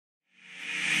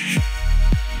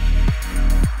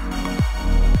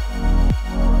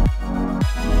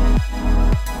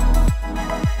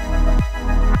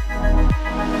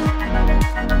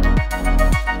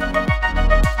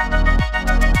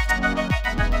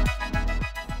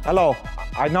Hello,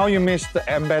 I know you missed the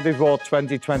Embedded World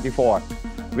 2024.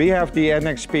 We have the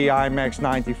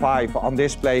EDM-IMX95 on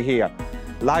display here.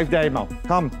 Live demo,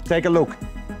 come take a look.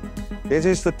 This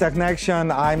is the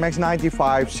TechNexion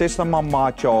IMX95 system on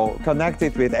module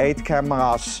connected with 8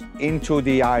 cameras into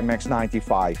the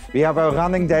IMX95. We have a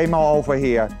running demo over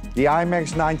here. The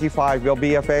IMX95 will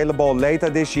be available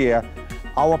later this year.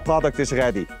 Our product is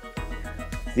ready.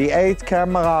 The 8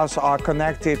 cameras are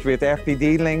connected with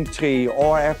FPD Link 3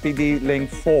 or FPD Link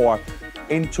 4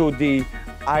 into the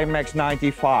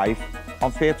IMX95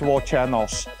 on virtual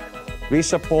channels. We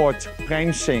support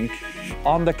frame sync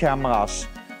on the cameras,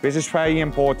 which is very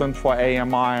important for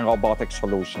AMR and robotic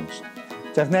solutions.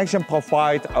 TechNexion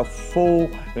provides a full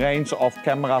range of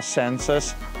camera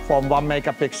sensors from 1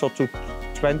 megapixel to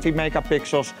 20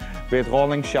 megapixels with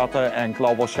rolling shutter and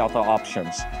global shutter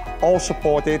options, all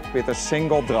supported with a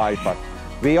single driver.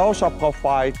 We also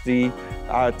provide the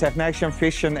TechNexion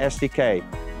Vision SDK.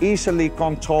 Easily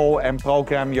control and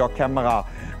program your camera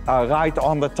right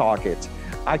on the target.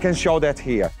 I can show that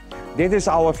here. This is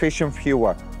our Vision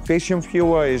Viewer. Vision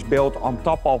Viewer is built on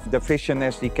top of the Vision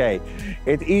SDK.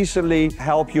 It easily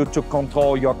helps you to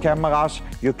control your cameras.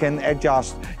 You can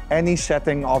adjust any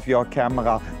setting of your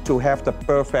camera to have the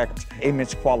perfect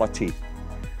image quality.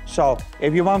 So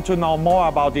if you want to know more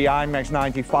about the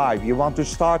IMX95, you want to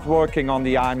start working on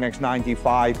the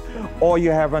IMX95, or you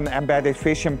have an embedded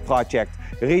vision project,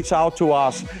 reach out to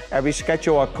us and we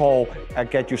schedule a call and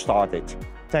get you started.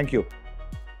 Thank you.